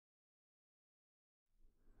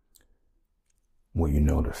Well, you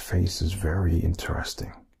know, the face is very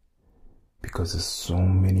interesting because there's so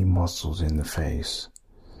many muscles in the face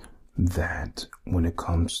that when it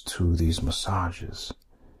comes to these massages,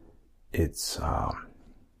 it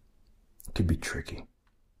could be tricky.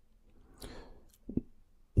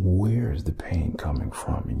 Where is the pain coming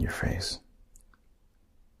from in your face?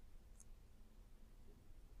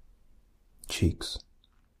 Cheeks.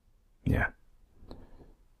 Yeah,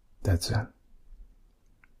 that's it.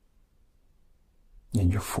 And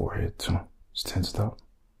your forehead too. It's tensed up.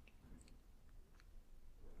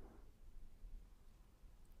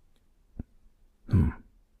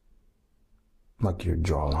 Like your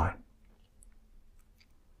jawline.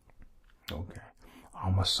 Okay.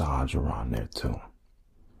 I'll massage around there too.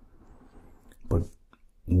 But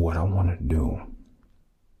what I want to do,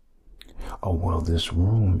 oh well, this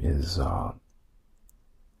room is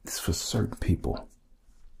it's for certain people.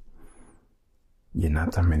 Yeah,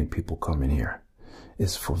 not that many people come in here.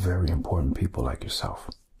 It's for very important people like yourself.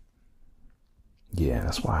 Yeah,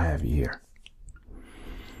 that's why I have you here.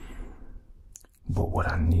 But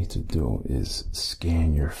what I need to do is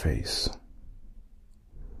scan your face.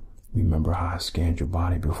 Remember how I scanned your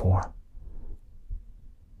body before?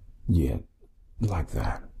 Yeah, like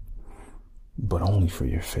that. But only for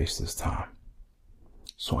your face this time.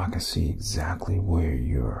 So I can see exactly where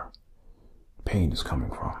your pain is coming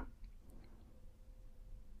from.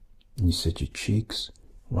 You said your cheeks,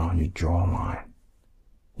 around your jawline.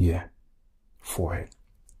 Yeah, forehead.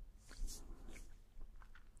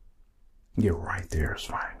 You're right there, it's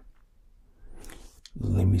fine.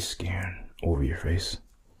 Let me scan over your face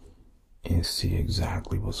and see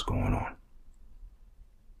exactly what's going on.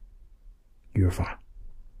 You're fine.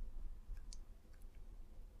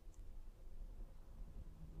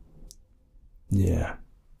 Yeah.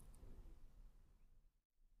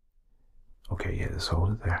 Okay, yeah, just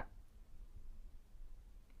hold it there.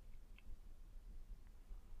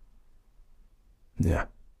 Yeah.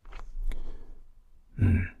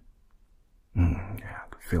 Yeah, I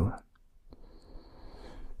can feel it.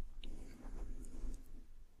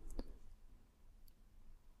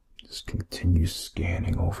 Just continue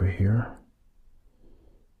scanning over here.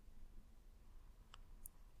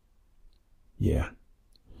 Yeah.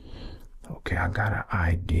 Okay, I got an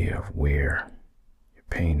idea of where your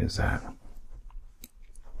pain is at. I'm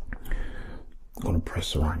going to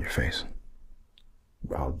press around your face.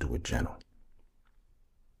 I'll do it gentle.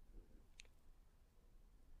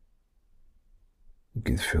 You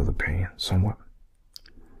can feel the pain somewhat.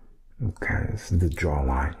 Okay, this is the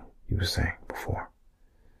jawline you were saying before.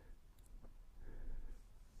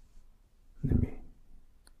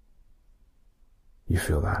 You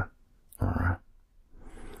feel that? All right.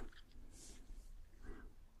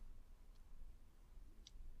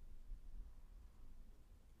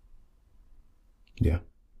 Yeah.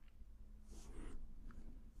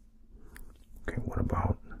 Okay, what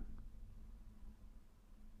about?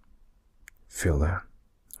 Feel that?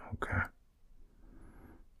 Okay.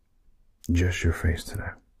 Just your face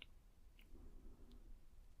today.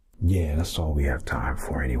 Yeah, that's all we have time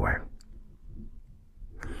for anyway.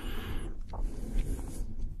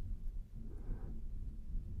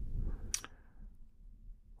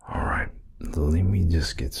 All right, let me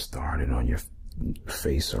just get started on your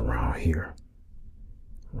face around here,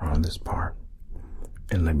 around this part,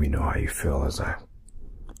 and let me know how you feel as I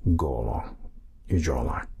go along your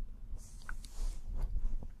jawline.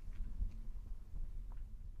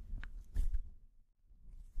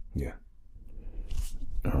 Yeah.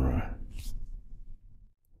 All right.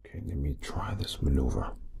 Okay, let me try this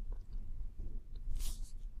maneuver.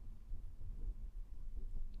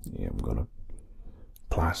 Yeah, I'm gonna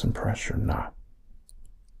apply some pressure now.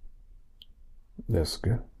 That's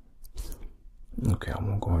good. Okay, I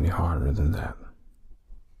won't go any harder than that.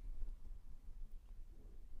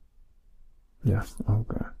 Yeah,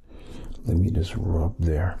 okay. Let me just rub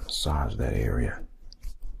there, massage that area.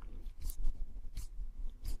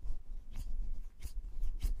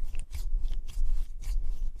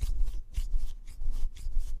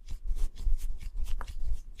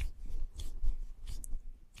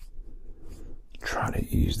 Try to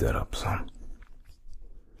ease that up some.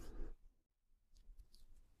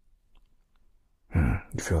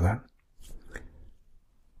 You feel that?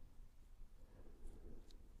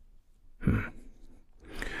 All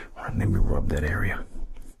right, let me rub that area.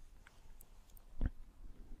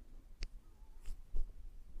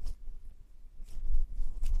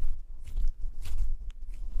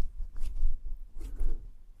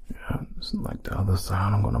 Yeah, just like the other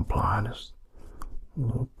side, I'm going to apply this a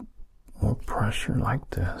little more pressure like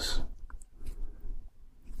this.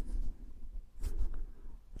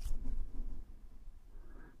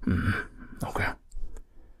 Okay.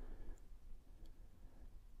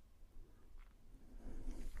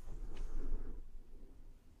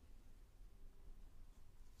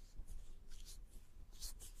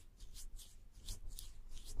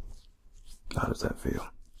 How does that feel?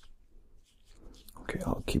 Okay,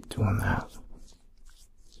 I'll keep doing that.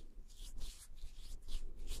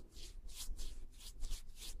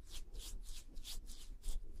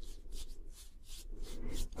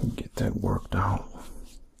 Get that worked out.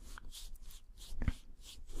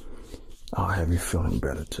 I'll have you feeling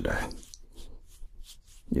better today.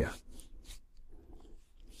 Yeah.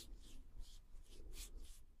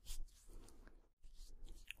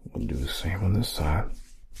 We'll do the same on this side.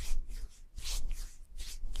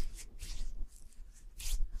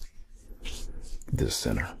 This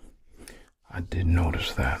center. I did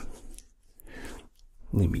notice that.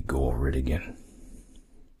 Let me go over it again.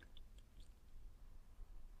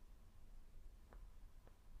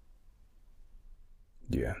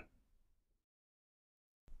 Yeah.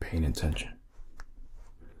 Paying attention.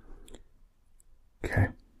 Okay.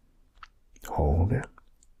 Hold it.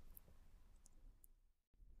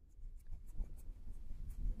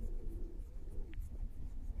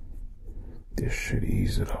 This should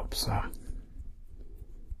ease it up some.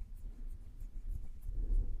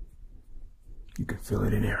 You can feel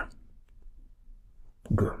it in here.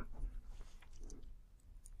 Good.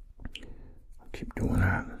 I'll keep doing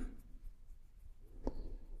that.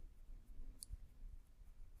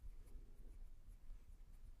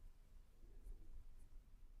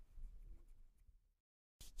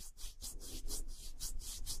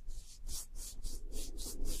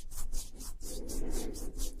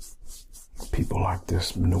 People like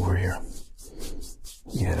this maneuver here.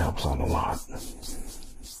 Yeah, it helps out a lot.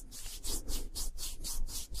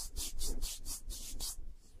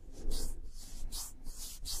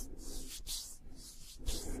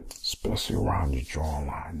 Especially around your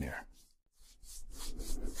jawline there.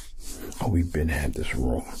 Oh, we've been had this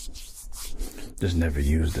room. Just never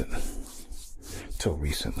used it till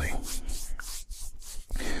recently.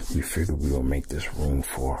 We figured we will make this room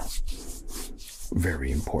for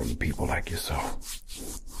very important people like yourself.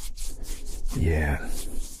 Yeah.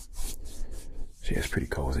 See, it's pretty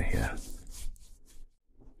cozy here.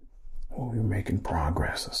 Well, we're making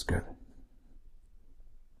progress. That's good.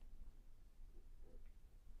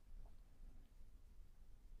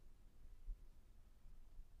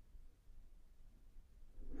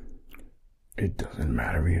 It doesn't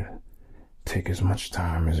matter. We take as much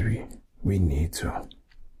time as we need to.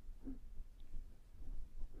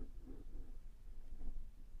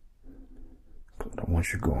 I don't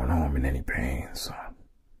want you going home in any pain, so.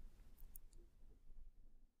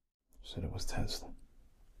 Said it was tense.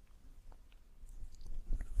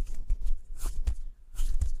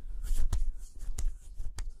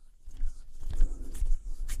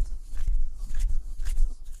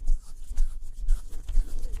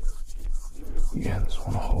 Yeah, just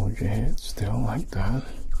want to hold your head still like that.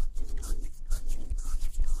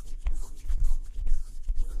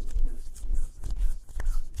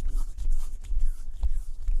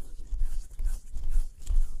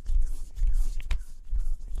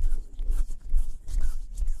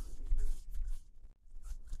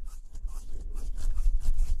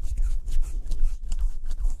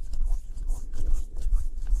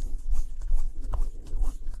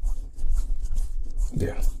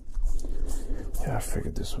 Yeah. Yeah, I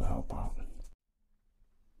figured this would help out.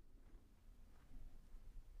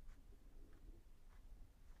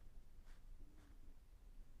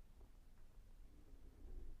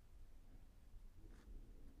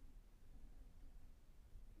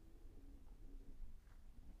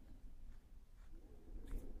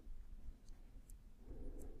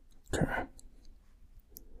 Okay.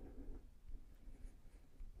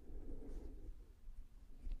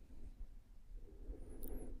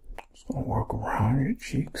 Just gonna work around your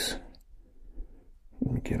cheeks.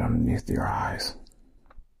 Let me get underneath your eyes.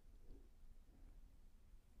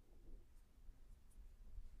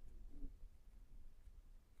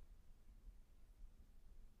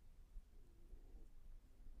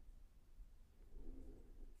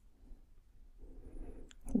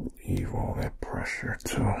 Relieve all that pressure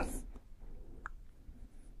too.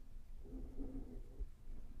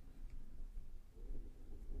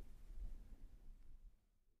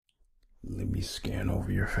 Let me scan over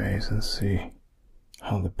your face and see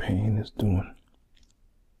how the pain is doing,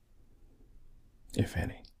 if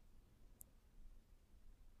any.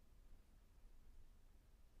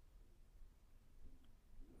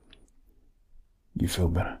 You feel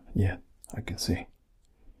better? Yeah, I can see.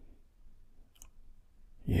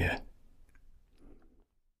 Yeah.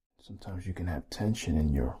 Sometimes you can have tension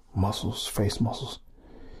in your muscles, face muscles,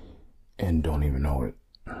 and don't even know it.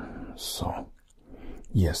 So,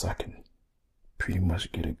 yes, I can pretty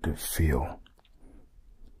much get a good feel.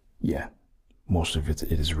 Yeah, most of it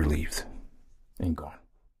is relieved and gone.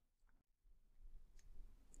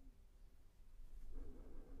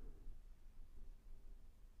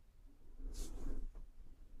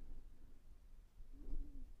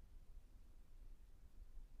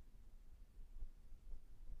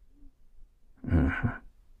 Mm-hmm.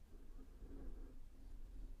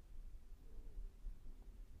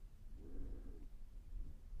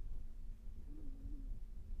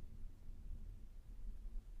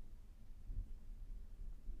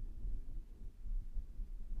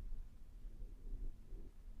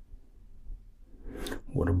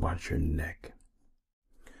 What about your neck?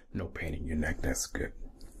 No pain in your neck, that's good.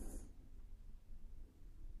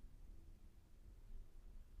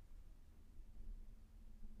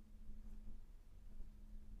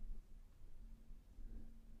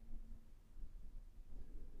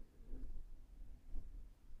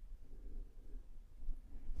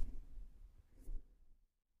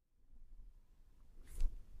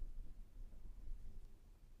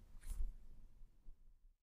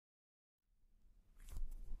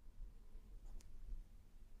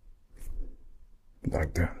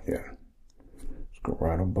 Like that, yeah. Let's go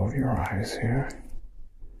right above your eyes here.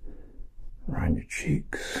 Around your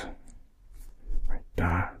cheeks. Right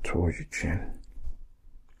down towards your chin.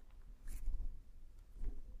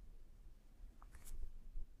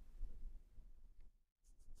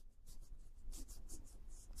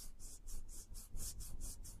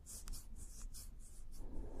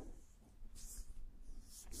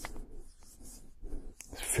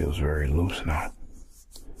 It feels very loose now.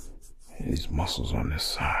 These muscles on this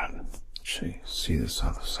side. See this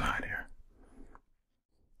other side here.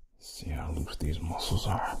 See how loose these muscles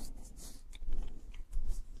are.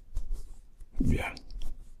 Yeah.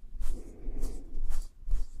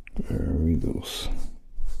 Very loose.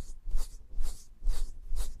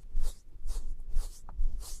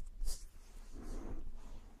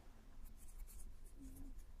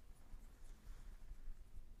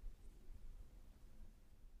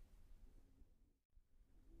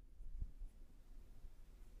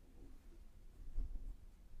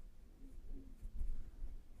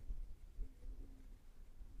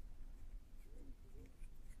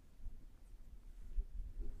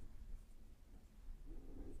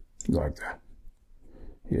 Like that.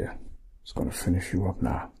 Yeah, it's gonna finish you up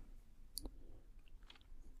now.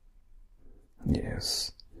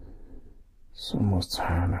 Yes, it's almost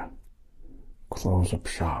time to close up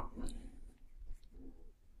shop.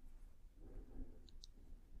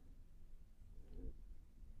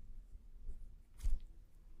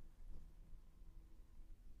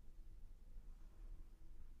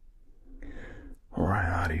 All right,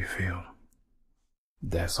 how do you feel?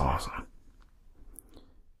 That's awesome.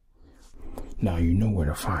 Now you know where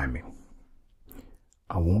to find me.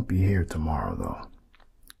 I won't be here tomorrow though.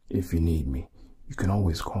 If you need me, you can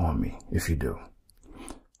always call me if you do.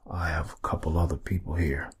 I have a couple other people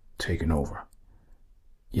here taking over.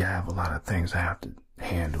 Yeah, I have a lot of things I have to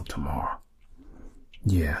handle tomorrow.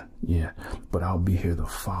 Yeah, but I'll be here the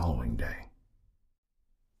following day.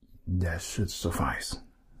 That should suffice.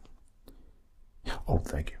 Oh,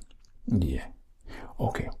 thank you. Yeah.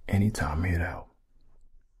 Okay, anytime, I'm here to help.